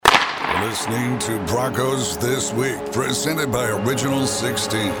listening to Broncos This Week, presented by Original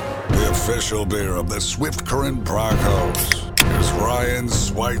 16, the official beer of the Swift Current Broncos. Here's Ryan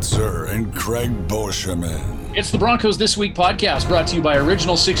Schweitzer and Craig Boschman. It's the Broncos This Week podcast, brought to you by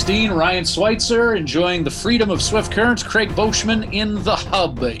Original 16. Ryan Schweitzer enjoying the freedom of Swift Current. Craig Boschman in the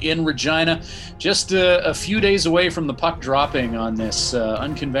hub in Regina. Just a few days away from the puck dropping on this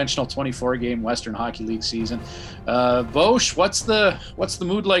unconventional 24-game Western Hockey League season. Bosch, what's the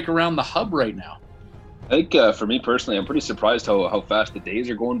mood like around the hub right now? I think for me personally, I'm pretty surprised how fast the days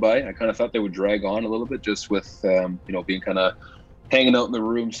are going by. I kind of thought they would drag on a little bit, just with being kind of hanging out in the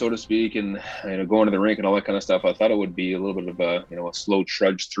room, so to speak, and going to the rink and all that kind of stuff. I thought it would be a little bit of a slow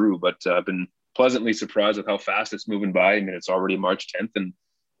trudge through, but I've been pleasantly surprised with how fast it's moving by. I mean, it's already March 10th and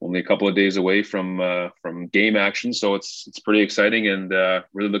only a couple of days away from game action, so it's pretty exciting, and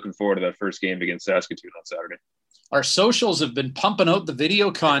really looking forward to that first game against Saskatoon on Saturday. Our socials have been pumping out the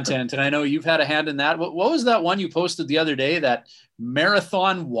video content, and I know you've had a hand in that. What was that one you posted the other day, that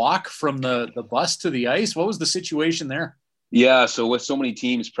marathon walk from the bus to the ice? What was the situation there? Yeah, so with so many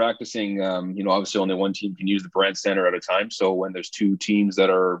teams practicing, obviously only one team can use the Brandt Center at a time. So when there's two teams that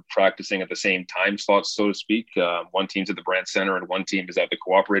are practicing at the same time slots, so to speak, one team's at the Brandt Center and one team is at the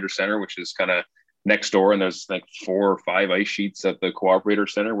Cooperator Center, which is kind of next door. And there's like 4 or 5 ice sheets at the Cooperator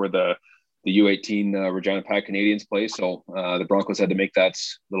Center where the U18 Regina Pack Canadians play. So the Broncos had to make that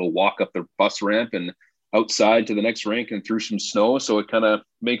little walk up the bus ramp and outside to the next rink and through some snow. So it kind of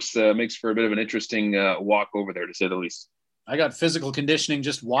makes for a bit of an interesting walk over there, to say the least. I got physical conditioning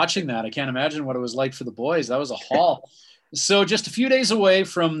just watching that. I can't imagine what it was like for the boys. That was a haul. So just a few days away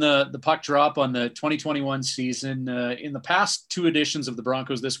from the puck drop on the 2021 season. In the past 2 editions of the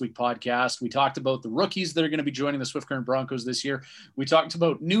Broncos This Week podcast, we talked about the rookies that are going to be joining the Swift Current Broncos this year. We talked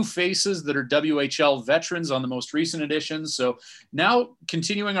about new faces that are WHL veterans on the most recent editions. So now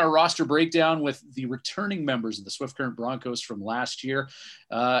continuing our roster breakdown with the returning members of the Swift Current Broncos from last year.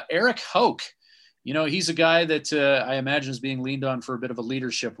 Eric Hoke. He's a guy that I imagine is being leaned on for a bit of a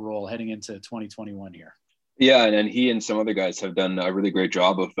leadership role heading into 2021 here. Yeah, and he and some other guys have done a really great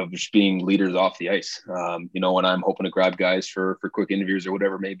job of just being leaders off the ice. When I'm hoping to grab guys for quick interviews or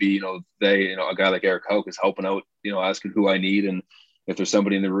whatever it may be, a guy like Eric Hoke is helping out, asking who I need and if there's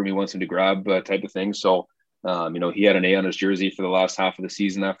somebody in the room he wants him to grab, type of thing. So, he had an A on his jersey for the last half of the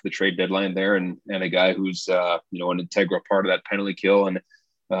season after the trade deadline there, and a guy who's, an integral part of that penalty kill and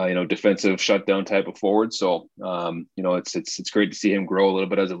defensive shutdown type of forward. So, it's great to see him grow a little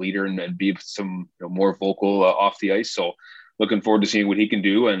bit as a leader and be some more vocal off the ice. So looking forward to seeing what he can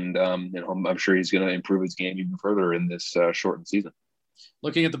do. And, I'm sure he's going to improve his game even further in this shortened season.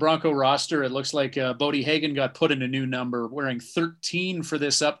 Looking at the Bronco roster, it looks like Bodie Hagan got put in a new number, wearing 13 for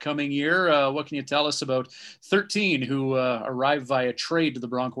this upcoming year. What can you tell us about 13, who arrived via trade to the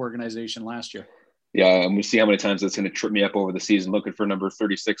Bronco organization last year? Yeah, I'm going to see how many times that's going to trip me up over the season looking for number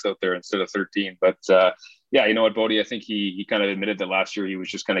 36 out there instead of 13. But you know what, Bodie, I think he kind of admitted that last year he was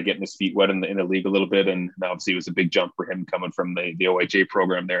just kind of getting his feet wet in the league a little bit. And obviously it was a big jump for him coming from the OHA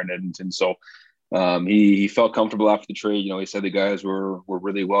program there in Edmonton. So he felt comfortable after the trade. He said the guys were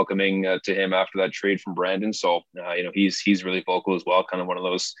really welcoming to him after that trade from Brandon. So, he's really vocal as well, kind of one of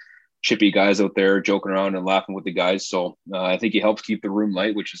those chippy guys out there joking around and laughing with the guys. So I think he helps keep the room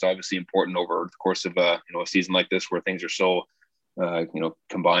light, which is obviously important over the course of a season like this where things are so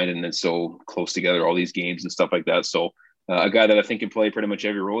combined and it's so close together, all these games and stuff like that. So a guy that I think can play pretty much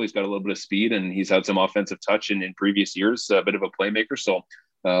every role. He's got a little bit of speed and he's had some offensive touch in previous years, a bit of a playmaker. So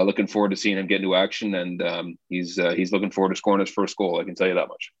looking forward to seeing him get into action, and he's looking forward to scoring his first goal. I can tell you that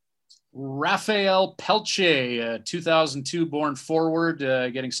much. Raphael Pelche, 2002 born forward,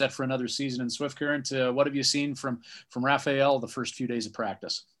 getting set for another season in Swift Current. What have you seen from Raphael the first few days of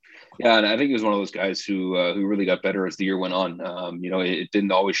practice? Yeah, and I think he was one of those guys who really got better as the year went on. It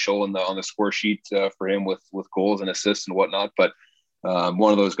didn't always show on the score sheet for him with goals and assists and whatnot, but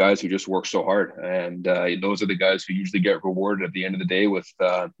one of those guys who just works so hard, and those are the guys who usually get rewarded at the end of the day with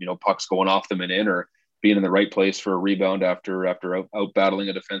pucks going off them and in, or being in the right place for a rebound after out battling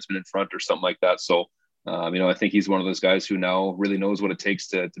a defenseman in front or something like that. So, I think he's one of those guys who now really knows what it takes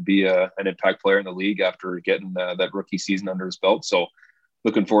to be an impact player in the league after getting that rookie season under his belt. So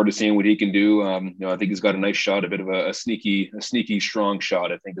looking forward to seeing what he can do. I think he's got a nice shot, a bit of a sneaky, strong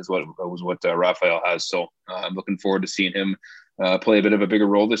shot, I think is what Raphael has. So I'm looking forward to seeing him play a bit of a bigger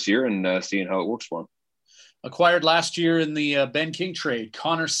role this year and seeing how it works for him. Acquired last year in the Ben King trade,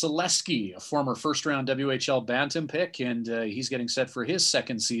 Connor Selesky, a former first-round WHL Bantam pick, and he's getting set for his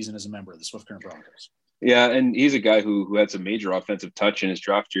second season as a member of the Swift Current Broncos. Yeah, and he's a guy who had some major offensive touch in his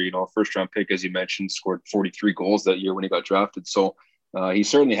draft year. First-round pick, as you mentioned, scored 43 goals that year when he got drafted. So he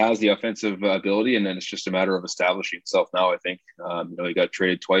certainly has the offensive ability, and then it's just a matter of establishing himself now. I think he got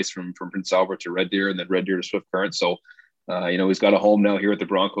traded twice from Prince Albert to Red Deer, and then Red Deer to Swift Current. So he's got a home now here at the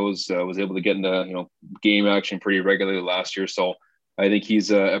Broncos. Was able to get into game action pretty regularly last year. So I think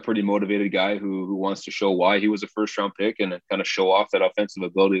he's a pretty motivated guy who wants to show why he was a first round pick and kind of show off that offensive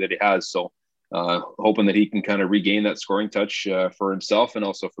ability that he has. So hoping that he can kind of regain that scoring touch for himself and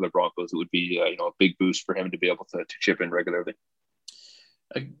also for the Broncos. It would be a big boost for him to be able to chip in regularly.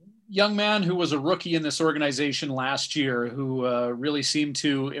 A young man who was a rookie in this organization last year, who really seemed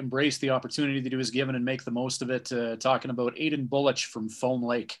to embrace the opportunity that he was given and make the most of it. Talking about Aiden Bullich from Foam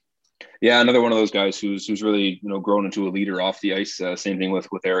Lake. Yeah, another one of those guys who's really grown into a leader off the ice. Same thing with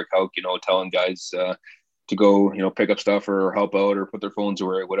Eric Hauk, telling guys to go pick up stuff or help out or put their phones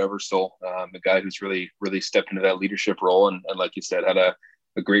away or whatever. So a guy who's really stepped into that leadership role and like you said, had a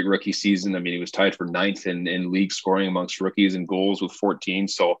great rookie season. I mean, he was tied for 9th in league scoring amongst rookies and goals with 14.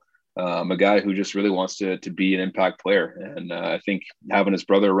 So a guy who just really wants to be an impact player. And I think having his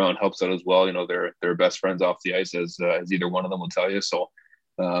brother around helps out as well. They're best friends off the ice, as either one of them will tell you. So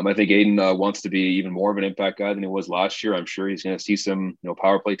I think Aiden wants to be even more of an impact guy than he was last year. I'm sure he's going to see some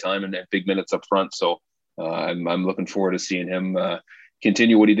power play time and big minutes up front. So I'm looking forward to seeing him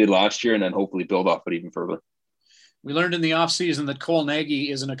continue what he did last year and then hopefully build off it even further. We learned in the offseason that Cole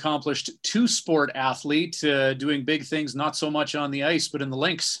Nagy is an accomplished two-sport athlete, doing big things, not so much on the ice, but in the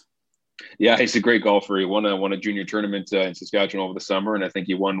links. Yeah, he's a great golfer. He won a junior tournament in Saskatchewan over the summer, and I think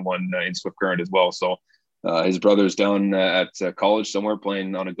he won one in Swift Current as well. So his brother's down at college somewhere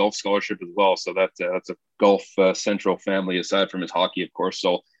playing on a golf scholarship as well. So that's a golf central family aside from his hockey, of course.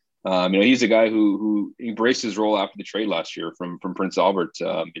 So he's a guy who embraced his role after the trade last year from Prince Albert.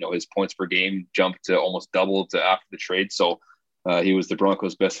 His points per game jumped to almost doubled after the trade. So he was the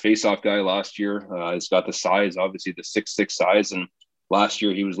Broncos' best faceoff guy last year. He's got the size, obviously the 6'6" size. And last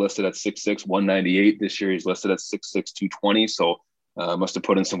year he was listed at 6'6", 198. This year he's listed at 6'6", 220. So must have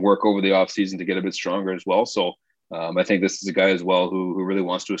put in some work over the offseason to get a bit stronger as well. So I think this is a guy as well who really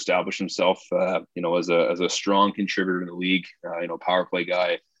wants to establish himself, as a strong contributor in the league, power play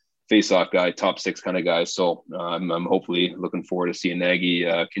guy, face-off guy, top six kind of guy. So I'm hopefully looking forward to seeing Nagy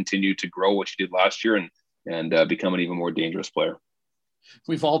continue to grow what he did last year and become an even more dangerous player.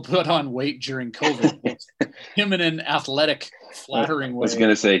 We've all put on weight during COVID. Him in an athletic, flattering way. I was going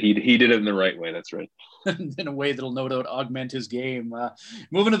to say he did it in the right way. That's right. In a way that'll no doubt augment his game.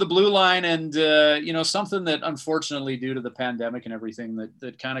 Moving to the blue line and, something that unfortunately due to the pandemic and everything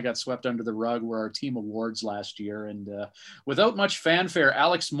that kind of got swept under the rug were our team awards last year. And without much fanfare,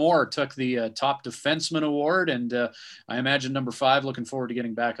 Alex Moore took the top defenseman award. And I imagine number 5 looking forward to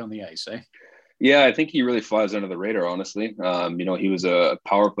getting back on the ice, eh? Yeah, I think he really flies under the radar, honestly. He was a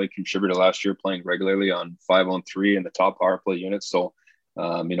power play contributor last year, playing regularly on 5-on-3 in the top power play units. So,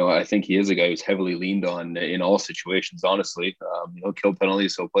 I think he is a guy who's heavily leaned on in all situations, honestly. He'll kill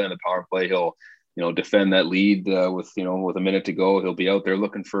penalties. He'll play on the power play. He'll, defend that lead with a minute to go. He'll be out there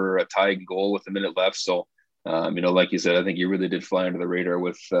looking for a tying goal with a minute left. So, like you said, I think he really did fly under the radar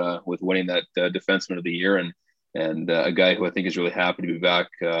with winning that defenseman of the year. And a guy who I think is really happy to be back,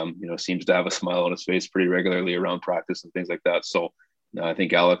 seems to have a smile on his face pretty regularly around practice and things like that. So I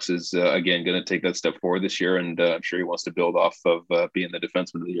think Alex is, again, going to take that step forward this year. And I'm sure he wants to build off of being the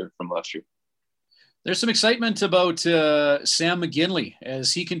defenseman of the year from last year. There's some excitement about Sam McGinley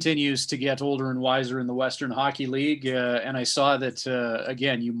as he continues to get older and wiser in the Western Hockey League. And I saw that,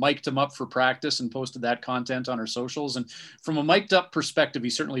 again, you mic'd him up for practice and posted that content on our socials. And from a mic'd up perspective,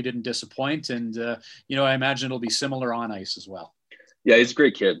 he certainly didn't disappoint. And, I imagine it'll be similar on ice as well. Yeah, he's a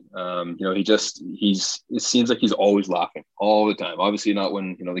great kid. It seems like he's always laughing all the time. Obviously not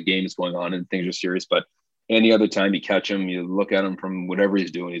when, the game is going on and things are serious, but any other time you catch him, you look at him from whatever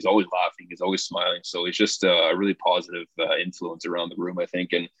he's doing, he's always laughing. He's always smiling. So he's just a really positive influence around the room, I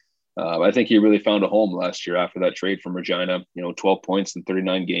think. And I think he really found a home last year after that trade from Regina, 12 points in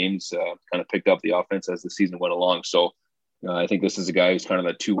 39 games, kind of picked up the offense as the season went along. So I think this is a guy who's kind of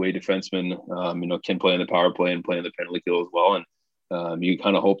a two-way defenseman, can play in the power play and play in the penalty kill as well. And you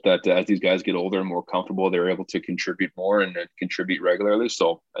kind of hope that as these guys get older and more comfortable, they're able to contribute more and contribute regularly.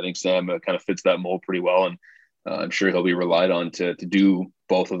 So I think Sam kind of fits that mold pretty well. And I'm sure he'll be relied on to do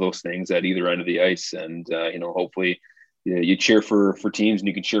both of those things at either end of the ice. And, hopefully you cheer for teams and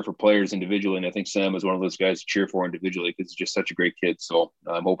you can cheer for players individually. And I think Sam is one of those guys to cheer for individually because he's just such a great kid. So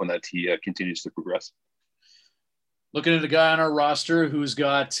I'm hoping that he continues to progress. Looking at a guy on our roster who's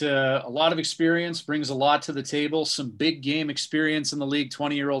got a lot of experience, brings a lot to the table, some big game experience in the league,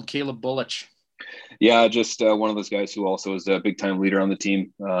 20-year-old Caleb Bullich. Yeah, just one of those guys who also is a big-time leader on the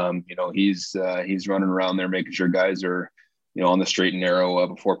team. He's running around there making sure guys are on the straight and narrow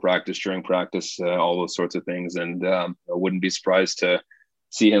before practice, during practice, all those sorts of things. And I wouldn't be surprised to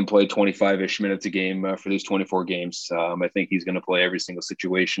see him play 25-ish minutes a game for these 24 games. I think he's going to play every single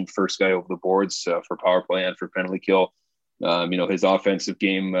situation, first guy over the boards for power play and for penalty kill. His offensive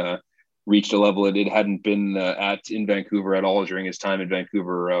game reached a level it hadn't been at in Vancouver at all during his time in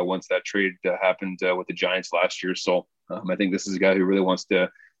Vancouver once that trade happened with the Giants last year. So I think this is a guy who really wants to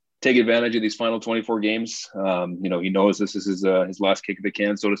take advantage of these final 24 games. He knows this is his last kick of the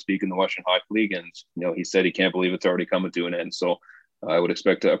can, so to speak, in the Western Hockey League. And, he said he can't believe it's already coming to an end. So I would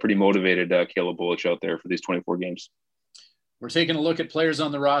expect a pretty motivated Caleb Bulloch out there for these 24 games. We're taking a look at players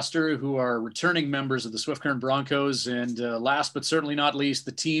on the roster who are returning members of the Swift Current Broncos. And last but certainly not least,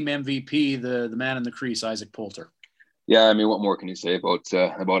 the team MVP, the man in the crease, Isaac Poulter. Yeah, I mean, what more can you say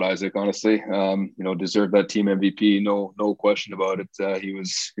about Isaac, honestly? Deserved that team MVP, no question about it. He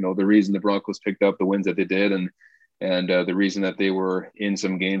was, the reason the Broncos picked up the wins that they did and the reason that they were in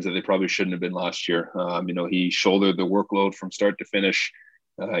some games that they probably shouldn't have been last year. He shouldered the workload from start to finish,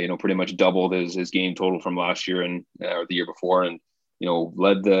 pretty much doubled his game total from last year or the year before, and,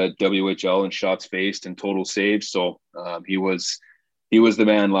 led the WHL in shots faced and total saves. So he was the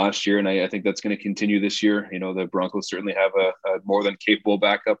man last year, and I think that's going to continue this year. The Broncos certainly have a more than capable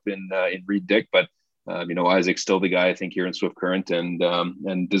backup in Reed Dick, but Isaac's still the guy, I think, here in Swift Current,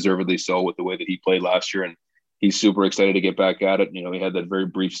 and deservedly so with the way that he played last year. And he's super excited to get back at it. He had that very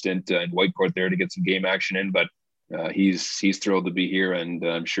brief stint in Whitecourt there to get some game action in, but he's thrilled to be here, and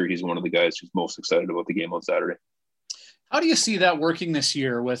I'm sure he's one of the guys who's most excited about the game on Saturday. How do you see that working this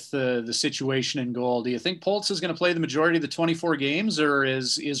year with the situation in goal? Do you think Poltz is going to play the majority of the 24 games, or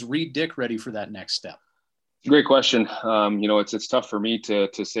is Reed Dick ready for that next step? Great question. It's tough for me to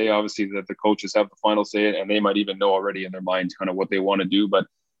say, obviously, that the coaches have the final say, and they might even know already in their mind kind of what they want to do. But,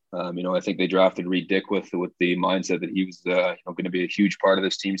 I think they drafted Reed Dick with the mindset that he was going to be a huge part of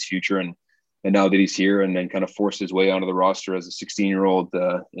this team's future. And now that he's here and then kind of forced his way onto the roster as a 16-year-old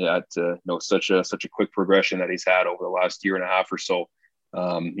at such a quick progression that he's had over the last year and a half or so.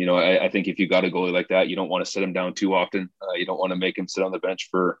 I think if you got a goalie like that, you don't want to sit him down too often. You don't want to make him sit on the bench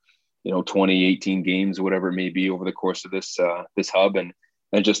for 20, 18 games, whatever it may be over the course of this hub. And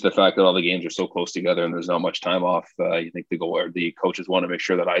just the fact that all the games are so close together and there's not much time off, you think the coaches want to make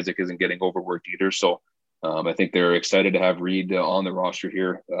sure that Isaac isn't getting overworked either. So I think they're excited to have Reed on the roster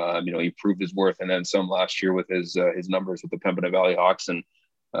here. He proved his worth and then some last year with his numbers with the Pembina Valley Hawks. And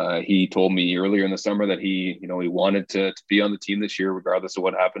he told me earlier in the summer that he wanted to be on the team this year, regardless of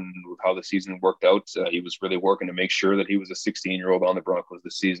what happened with how the season worked out. He was really working to make sure that he was a 16-year-old on the Broncos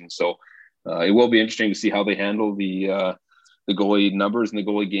this season. So it will be interesting to see how they handle the goalie numbers and the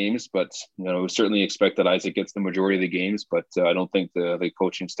goalie games, but we certainly expect that Isaac gets the majority of the games, but I don't think the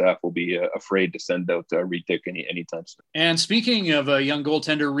coaching staff will be afraid to send out Reed Dick anytime soon. And speaking of young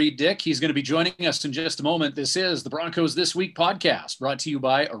goaltender Reed Dick, he's going to be joining us in just a moment. This is the Broncos This Week podcast, brought to you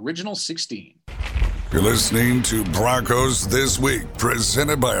by Original 16. You're listening to Broncos This Week,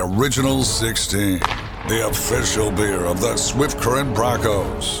 presented by Original 16, the official beer of the Swift Current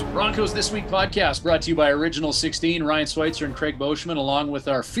Broncos. Broncos This Week podcast brought to you by Original 16, Ryan Schweitzer and Craig Boschman, along with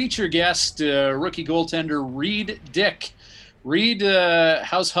our feature guest, rookie goaltender Reed Dick. Reed,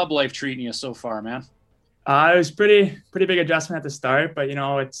 how's hub life treating you so far, man? It was pretty big adjustment at the start, but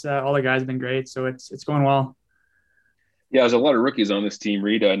it's all the guys have been great, so it's going well. Yeah, there's a lot of rookies on this team,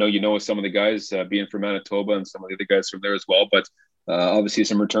 Reed. I know some of the guys being from Manitoba and some of the other guys from there as well, but obviously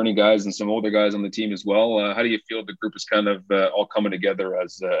some returning guys and some older guys on the team as well. How do you feel the group is kind of all coming together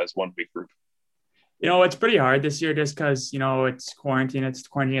as one big group? It's pretty hard this year just because, it's quarantine. It's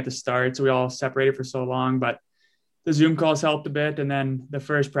quarantine at the start, so we all separated for so long, but the Zoom calls helped a bit. And then the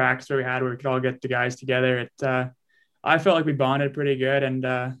first practice where we could all get the guys together, I felt like we bonded pretty good,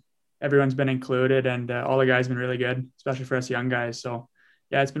 and everyone's been included, and all the guys have been really good, especially for us young guys. So,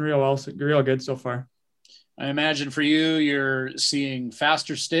 yeah, it's been real good so far. I imagine for you, you're seeing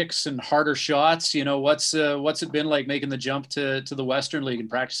faster sticks and harder shots. What's it been like making the jump to the Western League and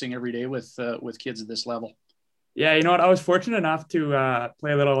practicing every day with kids at this level? Yeah, I was fortunate enough to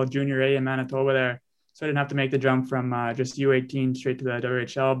play a little junior A in Manitoba there, so I didn't have to make the jump from just U18 straight to the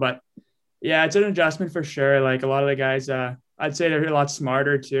WHL. But yeah, it's an adjustment for sure. Like a lot of the guys, I'd say they're a lot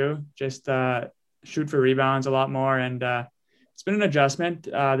smarter too. Just shoot for rebounds a lot more, and it's been an adjustment.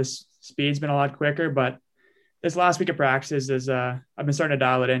 The speed's been a lot quicker, but this last week of practices is I've been starting to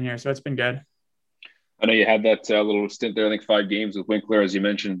dial it in here, so it's been good. I know you had that little stint there, I think 5 games with Winkler, as you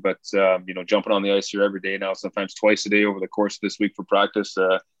mentioned, but jumping on the ice here every day now, sometimes twice a day over the course of this week for practice.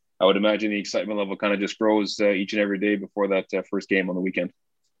 I would imagine the excitement level kind of just grows each and every day before that first game on the weekend.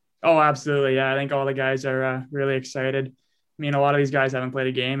 Oh, absolutely. Yeah, I think all the guys are really excited. mean, a lot of these guys haven't played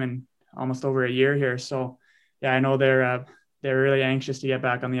a game in almost over a year here. So yeah, I know they're really anxious to get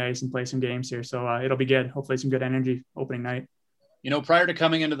back on the ice and play some games here. So it'll be good. Hopefully some good energy opening night. Prior to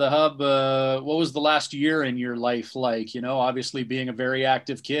coming into the Hub, what was the last year in your life like? Obviously being a very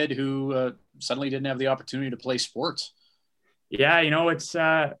active kid who suddenly didn't have the opportunity to play sports. Yeah,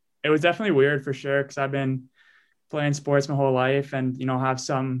 it was definitely weird for sure, because I've been playing sports my whole life and, have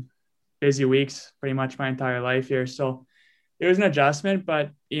some busy weeks pretty much my entire life here. So it was an adjustment,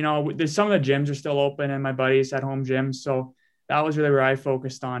 but, there's some of the gyms are still open and my buddies had home gyms. So that was really where I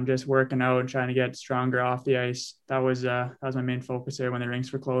focused on, just working out and trying to get stronger off the ice. That was my main focus there when the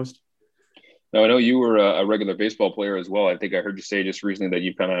rinks were closed. Now, I know you were a regular baseball player as well. I think I heard you say just recently that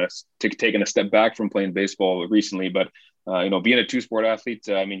you've kind of taken a step back from playing baseball recently, but being a two-sport athlete,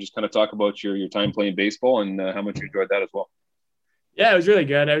 just kind of talk about your time playing baseball and how much you enjoyed that as well. Yeah, it was really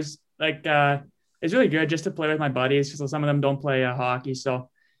good. It's really good just to play with my buddies, because some of them don't play hockey. So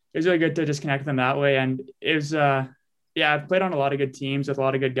it was really good to just connect with them that way. And it was, I've played on a lot of good teams with a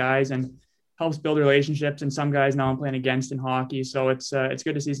lot of good guys and helps build relationships. And some guys now I'm playing against in hockey. So it's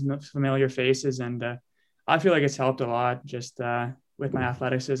good to see some familiar faces. And I feel like it's helped a lot just with my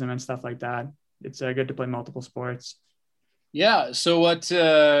athleticism and stuff like that. It's good to play multiple sports. Yeah. So what,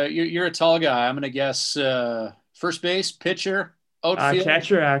 you're a tall guy. I'm going to guess first base, pitcher, outfield.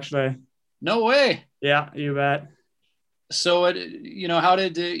 Catcher, actually. No way. Yeah, you bet. So, how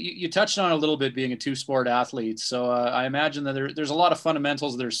did you touched on a little bit being a two-sport athlete? So I imagine that there's a lot of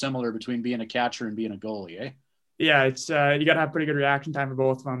fundamentals that are similar between being a catcher and being a goalie, eh? Yeah, it's you got to have pretty good reaction time for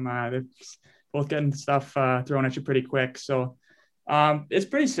both of them. They're both getting stuff thrown at you pretty quick. So it's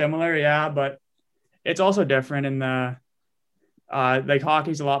pretty similar, yeah, but it's also different in the like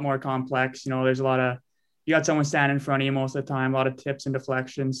hockey's a lot more complex. There's a lot of you got someone standing in front of you most of the time, a lot of tips and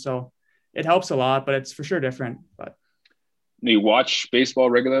deflections. So it helps a lot, but it's for sure different. But you watch baseball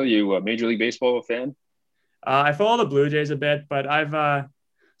regularly? You a Major League Baseball fan? I follow the Blue Jays a bit, but I've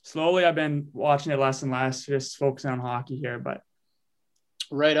been watching it less and less, just focusing on hockey here. But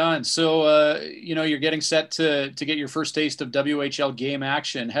right on. So you're getting set to get your first taste of WHL game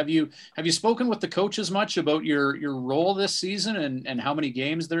action. Have you spoken with the coaches much about your role this season and how many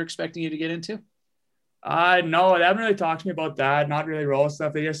games they're expecting you to get into? No, they haven't really talked to me about that. Not really role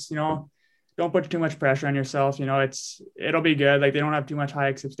stuff. They just don't put too much pressure on yourself. It'll be good. Like, they don't have too much high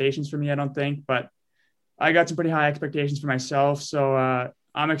expectations for me, I don't think, but I got some pretty high expectations for myself. So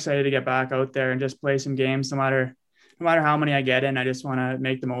I'm excited to get back out there and just play some games, no matter how many I get in. I just want to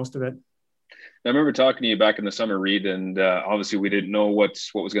make the most of it. I remember talking to you back in the summer, Reed, and obviously we didn't know what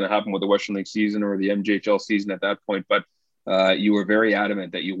was going to happen with the Western League season or the MJHL season at that point, but you were very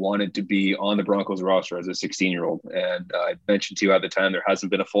adamant that you wanted to be on the Broncos roster as a 16-year-old. And I mentioned to you at the time, there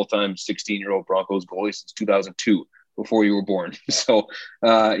hasn't been a full-time 16-year-old Broncos goalie since 2002, before you were born. So,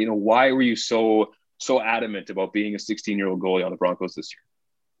 why were you so adamant about being a 16-year-old goalie on the Broncos this year?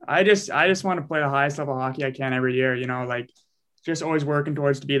 I just want to play the highest level hockey I can every year, just always working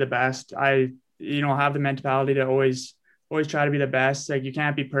towards to be the best. I have the mentality to always try to be the best. Like, you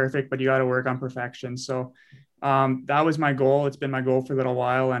can't be perfect, but you got to work on perfection. So that was my goal. It's been my goal for a little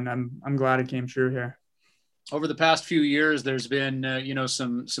while, and I'm glad it came true here. Over the past few years, there's been,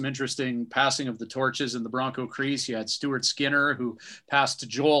 some interesting passing of the torches in the Bronco crease. You had Stuart Skinner, who passed to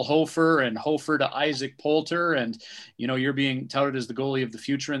Joel Hofer, and Hofer to Isaac Poulter. And, you're being touted as the goalie of the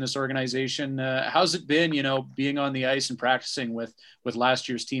future in this organization. How's it been, being on the ice and practicing with last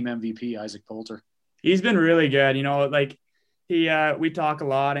year's team MVP, Isaac Poulter? He's been really good. We talk a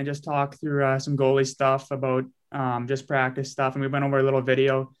lot and just talk through some goalie stuff about just practice stuff. And we went over a little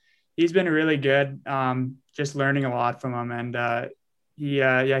video. He's been really good. Just learning a lot from him. And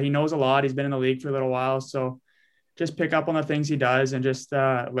he knows a lot. He's been in the league for a little while. So just pick up on the things he does and just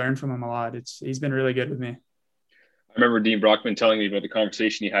learn from him a lot. He's been really good with me. I remember Dean Brockman telling me about the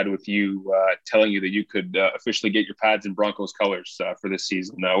conversation he had with you, telling you that you could officially get your pads in Broncos colors for this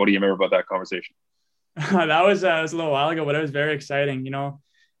season. What do you remember about that conversation? That was a little while ago, but it was very exciting. It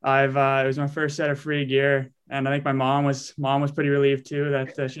was my first set of free gear, and I think my mom was pretty relieved too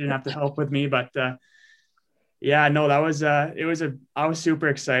that she didn't have to help with me. But I was super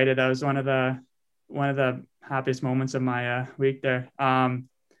excited. That was one of the happiest moments of my week there.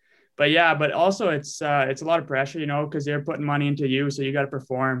 But also it's a lot of pressure, because they're putting money into you, so you got to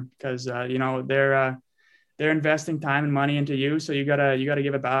perform because they're investing time and money into you, so you gotta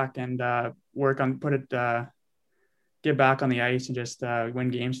give it back and get back on the ice and just win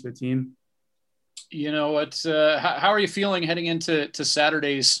games for the team. How are you feeling heading into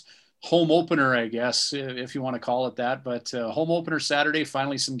Saturday's home opener, I guess, if you want to call it that, but home opener Saturday,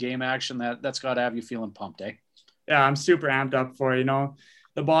 finally some game action that's got to have you feeling pumped, eh? yeah, I'm super amped up for it. You know,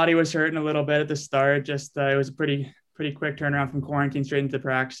 the body was hurting a little bit at the start. Just it was a pretty quick turnaround from quarantine straight into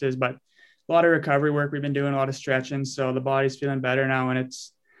practices, but a lot of recovery work we've been doing, a lot of stretching. So the body's feeling better now, and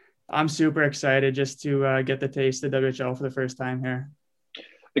I'm super excited just to get the taste of WHL for the first time here.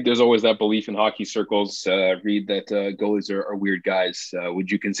 I think there's always that belief in hockey circles, Reid, that goalies are weird guys.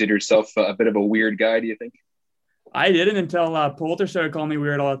 Would you consider yourself a bit of a weird guy, do you think? I didn't until Poulter started calling me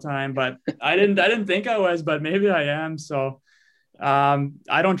weird all the time, but I didn't think I was, but maybe I am. So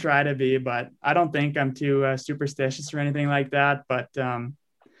I don't try to be, but I don't think I'm too superstitious or anything like that, but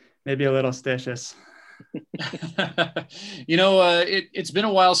maybe a little stitious. You know, it's been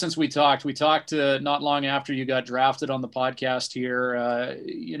a while since we talked. We talked not long after you got drafted on the podcast here.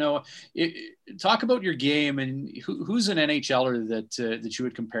 You know, talk about your game and who's an NHLer that you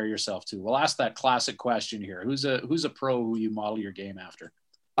would compare yourself to. We'll ask that classic question here. Who's a pro who you model your game after?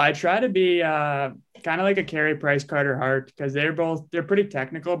 I try to be kind of like a Carey Price, Carter Hart, because they're pretty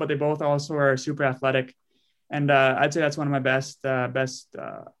technical, but they both also are super athletic. And I'd say that's one of my best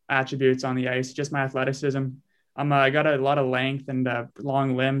attributes on the ice, just my athleticism. I got a lot of length and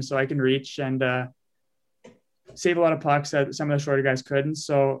long limbs, so I can reach and save a lot of pucks that some of the shorter guys couldn't.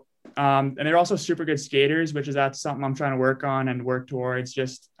 So, and they're also super good skaters, that's something I'm trying to work on and work towards,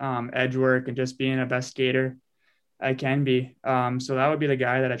 just edge work and just being a best skater I can be. So that would be the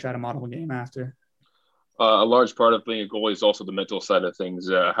guy that I try to model the game after. A large part of being a goalie is also the mental side of things.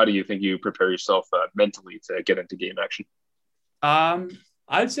 How do you think you prepare yourself mentally to get into game action?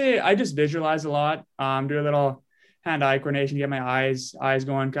 I'd say I just visualize a lot, do a little hand-eye coordination, get my eyes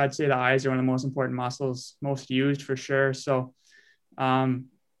going. I'd say the eyes are one of the most important muscles, most used for sure. So,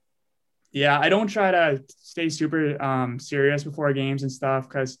 yeah, I don't try to stay super serious before games and stuff,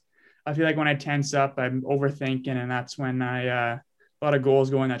 because I feel like when I tense up, I'm overthinking, and that's when a lot of goals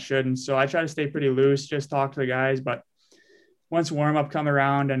going that shouldn't. So I try to stay pretty loose, just talk to the guys. But once warm up come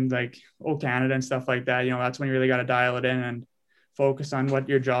around and like Canada and stuff like that, you know, that's when you really got to dial it in and focus on what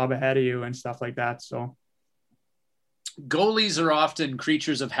your job ahead of you and stuff like that. So goalies are often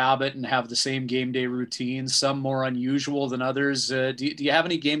creatures of habit and have the same game day routines, some more unusual than others. Do you have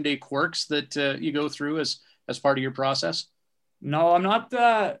any game day quirks that you go through as part of your process? No, I'm not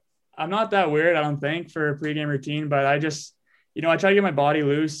that weird, I don't think, for a pregame routine, but I just, you know, I try to get my body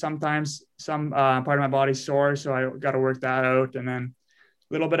loose. Sometimes some part of my body's sore, so I got to work that out. And then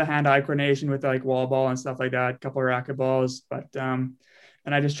a little bit of hand-eye coordination with like wall ball and stuff like that, a couple of racket balls. But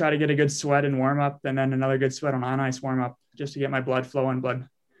and I just try to get a good sweat and warm up, and then another good sweat on ice warm up, just to get my blood flowing, blood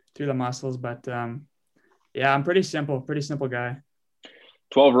through the muscles. But yeah, I'm pretty simple guy.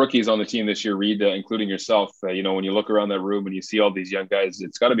 12 rookies on the team this year, Reid, including yourself. You know, when you look around that room and you see all these young guys,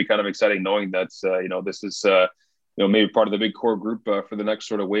 it's got to be kind of exciting knowing that, you know, this is, you know, maybe part of the big core group for the next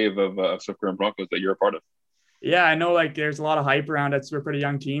sort of wave of Swift Current Broncos that you're a part of. Yeah, I know, like, there's a lot of hype around it. So we're a pretty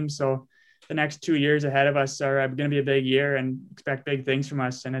young team. So the next 2 years ahead of us are going to be a big year, and expect big things from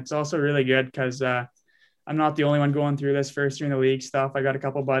us. And it's also really good because I'm not the only one going through this first year in the league stuff. I got a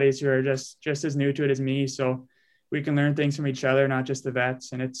couple buddies who are just as new to it as me. So we can learn things from each other, not just the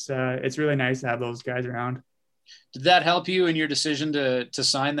vets. And it's really nice to have those guys around. Did that help you in your decision to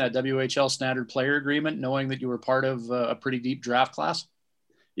sign that WHL standard player agreement, knowing that you were part of a pretty deep draft class?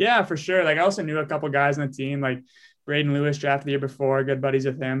 Yeah, for sure. Like, I also knew a couple guys on the team, like Braden Lewis drafted the year before, good buddies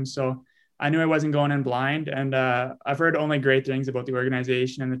with him. So I knew I wasn't going in blind, and I've heard only great things about the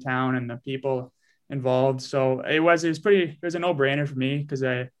organization and the town and the people involved. So it was a no-brainer for me, because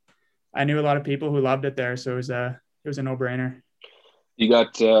I knew a lot of people who loved it there. So it was a no-brainer. You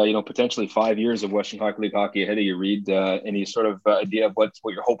got, you know, potentially 5 years of Western Hockey League hockey ahead of you, Reid. Any sort of idea of what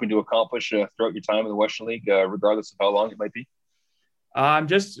you're hoping to accomplish throughout your time in the Western League, regardless of how long it might be?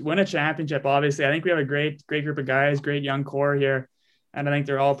 Just win a championship, obviously. I think we have a great group of guys, great young core here, and I think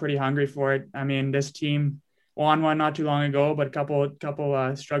they're all pretty hungry for it. I mean, this team won one not too long ago, but a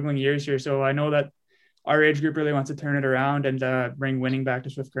couple struggling years here. So I know that our age group really wants to turn it around and bring winning back to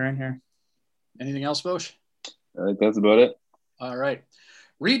Swift Current here. Anything else, Bosch? I think that's about it. All right.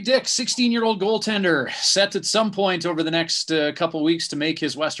 Reid Dyck, 16-year-old goaltender, set at some point over the next couple weeks to make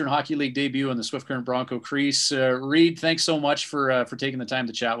his Western Hockey League debut on the Swift Current Bronco crease. Reid, thanks so much for taking the time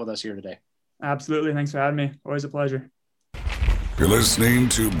to chat with us here today. Absolutely. Thanks for having me. Always a pleasure. You're listening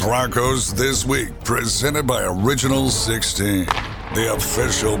to Broncos This Week, presented by Original 16, the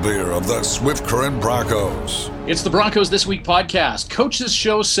official beer of the Swift Current Broncos. It's the Broncos This Week podcast, Coach's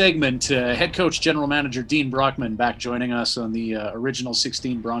Show segment. Head coach, general manager Dean Brockman back joining us on the original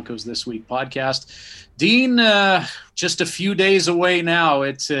 16 Broncos This Week podcast. Dean, just a few days away now.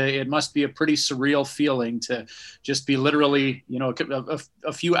 It must be a pretty surreal feeling to just be literally,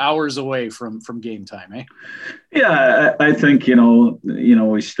 a few hours away from game time, eh? Yeah, I think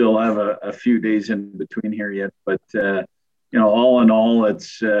we still have a few days in between here yet, but all in all,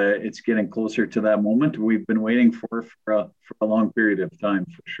 it's getting closer to that moment we've been waiting for a long period of time,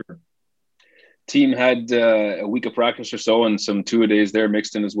 for sure. Team had a week of practice or so and some two-a-days there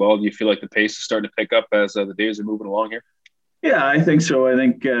mixed in as well. Do you feel like the pace is starting to pick up as the days are moving along here? Yeah, I think so. I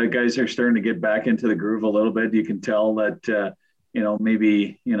think guys are starting to get back into the groove a little bit. You can tell that,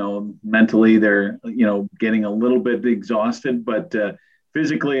 maybe, mentally they're, getting a little bit exhausted, but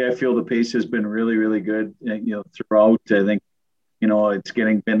physically I feel the pace has been really, really good, throughout. I think,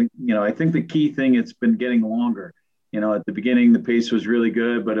 I think the key thing, it's been getting longer. At the beginning, the pace was really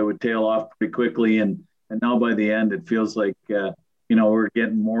good, but it would tail off pretty quickly. And now by the end, it feels like, we're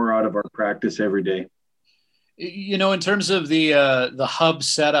getting more out of our practice every day. In terms of the hub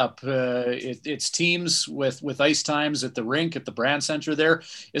setup, it's teams with ice times at the rink, at the Brand Center there.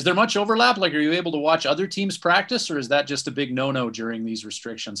 Is there much overlap? Like, are you able to watch other teams practice, or is that just a big no-no during these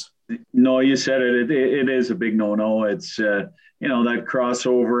restrictions? No, you said it. It is a big no-no. It's, that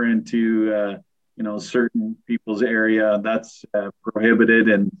crossover into, certain people's area, that's prohibited.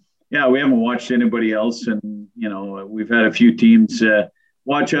 And yeah, we haven't watched anybody else. And, we've had a few teams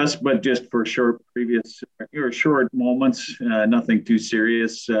watch us, but just for short moments, nothing too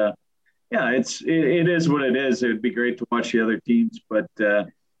serious. It is what it is. It'd be great to watch the other teams, but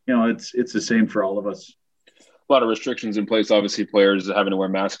it's the same for all of us. A lot of restrictions in place. Obviously, players having to wear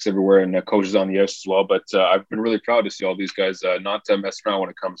masks everywhere, and coaches on the ice as well. But I've been really proud to see all these guys not mess around when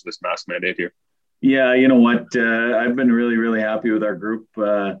it comes to this mask mandate here. Yeah, you know what? I've been really, really happy with our group.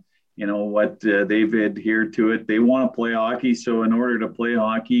 They've adhered to it. They want to play hockey, so in order to play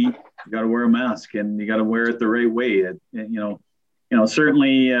hockey, you got to wear a mask, and you got to wear it the right way.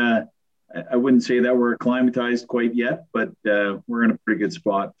 Certainly, I wouldn't say that we're acclimatized quite yet, but we're in a pretty good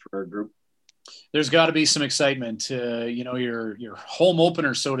spot for our group. There's got to be some excitement. Your home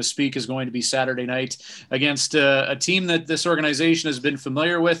opener, so to speak, is going to be Saturday night against a team that this organization has been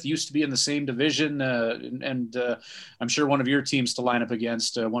familiar with, used to be in the same division, and I'm sure one of your teams to line up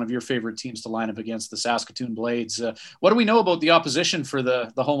against, one of your favorite teams to line up against, the Saskatoon Blades. What do we know about the opposition for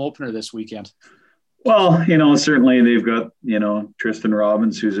the home opener this weekend? Well, certainly they've got, Tristan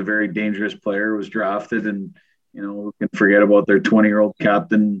Robbins, who's a very dangerous player, was drafted, and, we can forget about their 20-year-old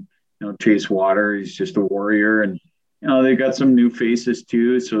captain, Chase Water. He's just a warrior. And, they've got some new faces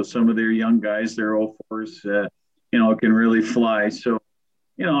too. So some of their young guys, their 04s, can really fly. So,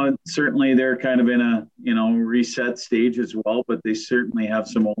 certainly they're kind of in a, reset stage as well, but they certainly have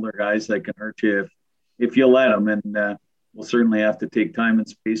some older guys that can hurt you if you let them. And we'll certainly have to take time and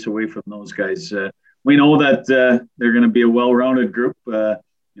space away from those guys. We know that they're going to be a well-rounded group.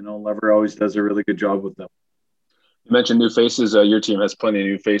 Lever always does a really good job with them. You mentioned new faces. Your team has plenty of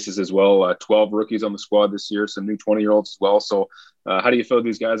new faces as well. 12 rookies on the squad this year, some new 20-year-olds as well. So how do you feel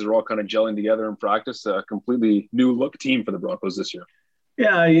these guys are all kind of gelling together in practice? A completely new look team for the Broncos this year.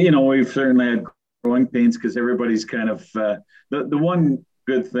 Yeah, we've certainly had growing pains because everybody's kind of the one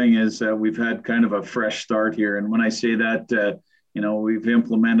good thing is that we've had kind of a fresh start here. And when I say that, we've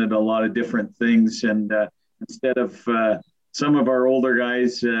implemented a lot of different things. And instead of some of our older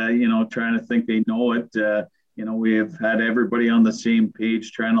guys, trying to think they know it, we have had everybody on the same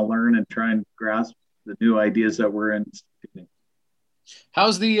page trying to learn and try and grasp the new ideas that we're instituting.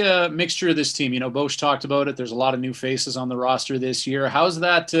 How's the mixture of this team? Bosch talked about it. There's a lot of new faces on the roster this year. How's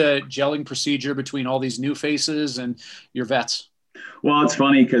that gelling procedure between all these new faces and your vets? Well, it's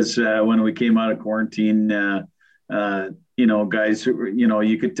funny because when we came out of quarantine, guys,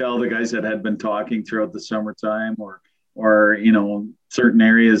 you could tell the guys that had been talking throughout the summertime or certain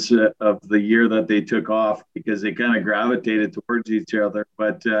areas of the year that they took off because they kind of gravitated towards each other.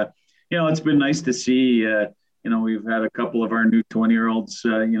 But, it's been nice to see, we've had a couple of our new 20-year-olds,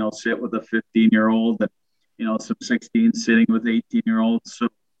 sit with a 15-year-old and, some 16 sitting with 18-year-olds. So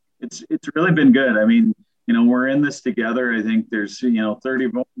it's really been good. I mean, we're in this together. I think there's,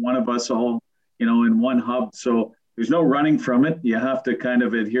 31 of us all, in one hub. So there's no running from it. You have to kind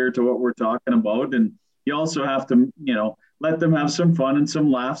of adhere to what we're talking about. And you also have to, let them have some fun and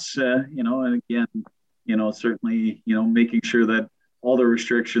some laughs, and again, certainly, making sure that all the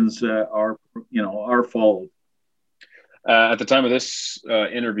restrictions are followed. At the time of this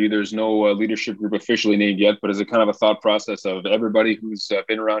interview, there's no leadership group officially named yet, but is it kind of a thought process of everybody who's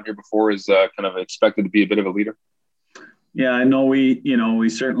been around here before is kind of expected to be a bit of a leader? Yeah, I know we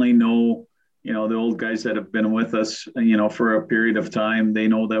certainly know, the old guys that have been with us, for a period of time. They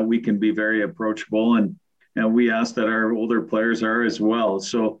know that we can be very approachable, and we ask that our older players are as well.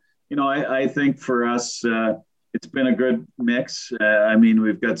 So, I think for us, it's been a good mix.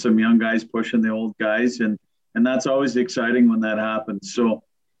 We've got some young guys pushing the old guys, and that's always exciting when that happens. So,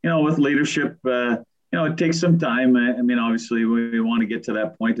 with leadership, it takes some time. Obviously we want to get to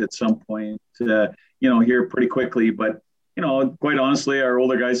that point at some point, here pretty quickly. But, quite honestly, our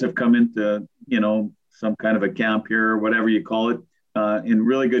older guys have come into, some kind of a camp here or whatever you call it, in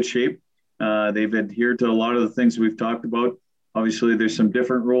really good shape. They've adhered to a lot of the things we've talked about. Obviously, there's some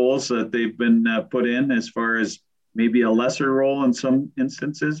different roles that they've been put in as far as maybe a lesser role in some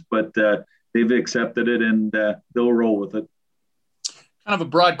instances, but they've accepted it and they'll roll with it. Kind of a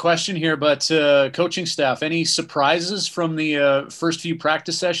broad question here, but coaching staff, any surprises from the first few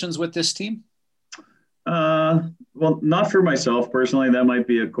practice sessions with this team? Well, not for myself personally. That might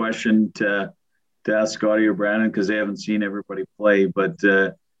be a question to ask Scotty or Brandon because they haven't seen everybody play. But,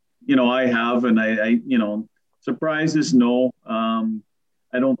 I have, and I surprises, no.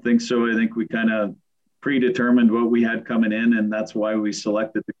 I don't think so. I think we kind of predetermined what we had coming in, and that's why we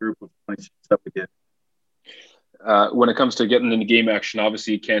selected the group of 26 that we did. When it comes to getting into game action,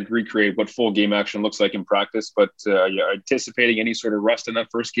 obviously you can't recreate what full game action looks like in practice, but you're anticipating any sort of rust in that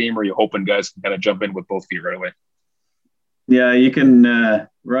first game, or are you hoping guys can kind of jump in with both feet right away? Yeah, you can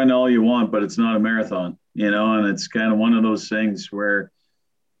run all you want, but it's not a marathon, and it's kind of one of those things where,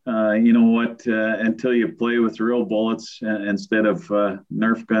 until you play with real bullets instead of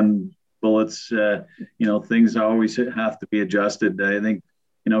Nerf gun bullets, things always have to be adjusted. I think,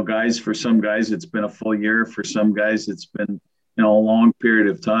 guys, for some guys, it's been a full year. For some guys, it's been, a long period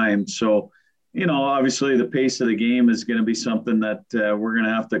of time. So, obviously the pace of the game is going to be something that we're going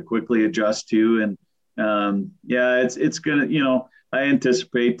to have to quickly adjust to. And it's going to, I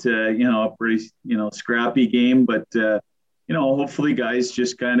anticipate, a pretty, scrappy game, but, hopefully guys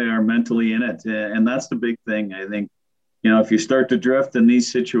just kind of are mentally in it. And that's the big thing. I think, if you start to drift in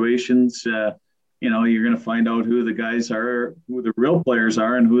these situations, you're going to find out who the guys are, who the real players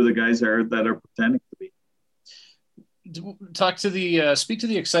are, and who the guys are that are pretending to be. Speak to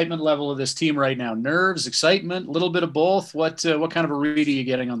the excitement level of this team right now. Nerves, excitement, a little bit of both. What kind of a read are you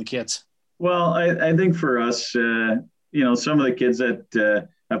getting on the kids? Well, I think for us, some of the kids that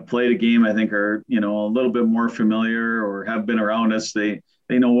have played a game, I think are, a little bit more familiar or have been around us. They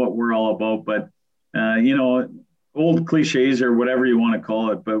know what we're all about, but, old cliches or whatever you want to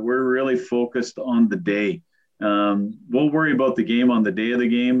call it, but we're really focused on the day. We'll worry about the game on the day of the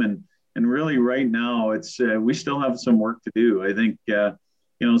game. And really right now it's, we still have some work to do. I think,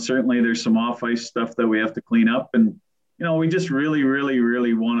 certainly there's some off ice stuff that we have to clean up, and, we just really, really,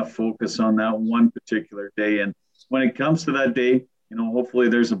 really want to focus on that one particular day. And when it comes to that day, hopefully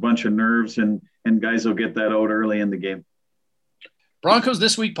there's a bunch of nerves and guys will get that out early in the game. Broncos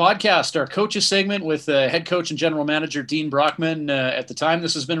This Week podcast, our coaches segment with head coach and general manager Dean Brockman. At the time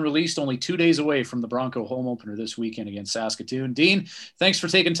this has been released, only 2 days away from the Bronco home opener this weekend against Saskatoon. Dean, thanks for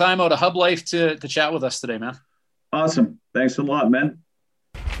taking time out of Hub Life to chat with us today, man. Awesome. Thanks a lot, man.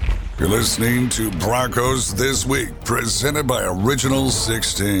 You're listening to Broncos This Week, presented by Original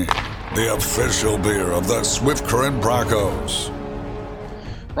 16, the official beer of the Swift Current Broncos.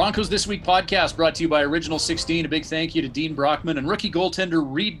 Broncos This Week podcast brought to you by Original 16. A big thank you to Dean Brockman and rookie goaltender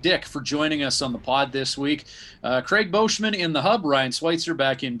Reed Dick for joining us on the pod this week. Craig Boschman in the hub, Ryan Schweitzer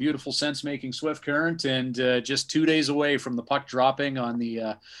back in beautiful sense-making Swift Current, and just 2 days away from the puck dropping on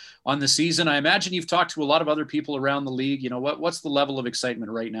the season. I imagine you've talked to a lot of other people around the league. What's the level of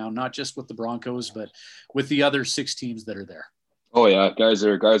excitement right now, not just with the Broncos, but with the other 6 teams that are there? Oh yeah, guys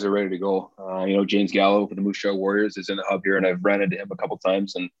are ready to go. James Gallo for the Moose Jaw Warriors is in the hub here, and I've ran into him a couple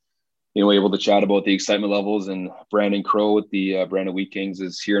times, and able to chat about the excitement levels. And Brandon Crow with the Brandon Wheat Kings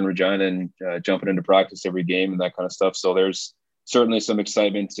is here in Regina and jumping into practice every game and that kind of stuff. So there's certainly some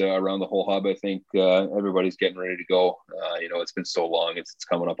excitement around the whole hub. I think everybody's getting ready to go. It's been so long; it's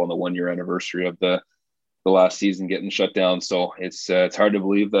coming up on the 1 year anniversary of the last season getting shut down. So it's hard to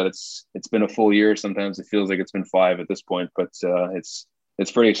believe that it's been a full year. Sometimes it feels like it's been 5 at this point, but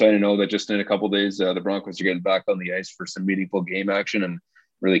it's pretty exciting to know that just in a couple of days, the Broncos are getting back on the ice for some meaningful game action, and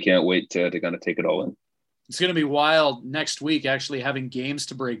really can't wait to kind of take it all in. It's going to be wild next week, actually having games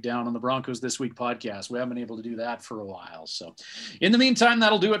to break down on the Broncos This Week podcast. We haven't been able to do that for a while. So in the meantime,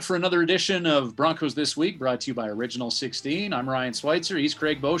 that'll do it for another edition of Broncos This Week, brought to you by Original 16. I'm Ryan Schweitzer. He's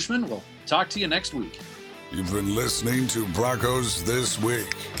Craig Boschman. We'll talk to you next week. You've been listening to Broncos This Week,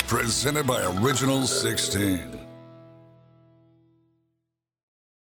 presented by Original 16.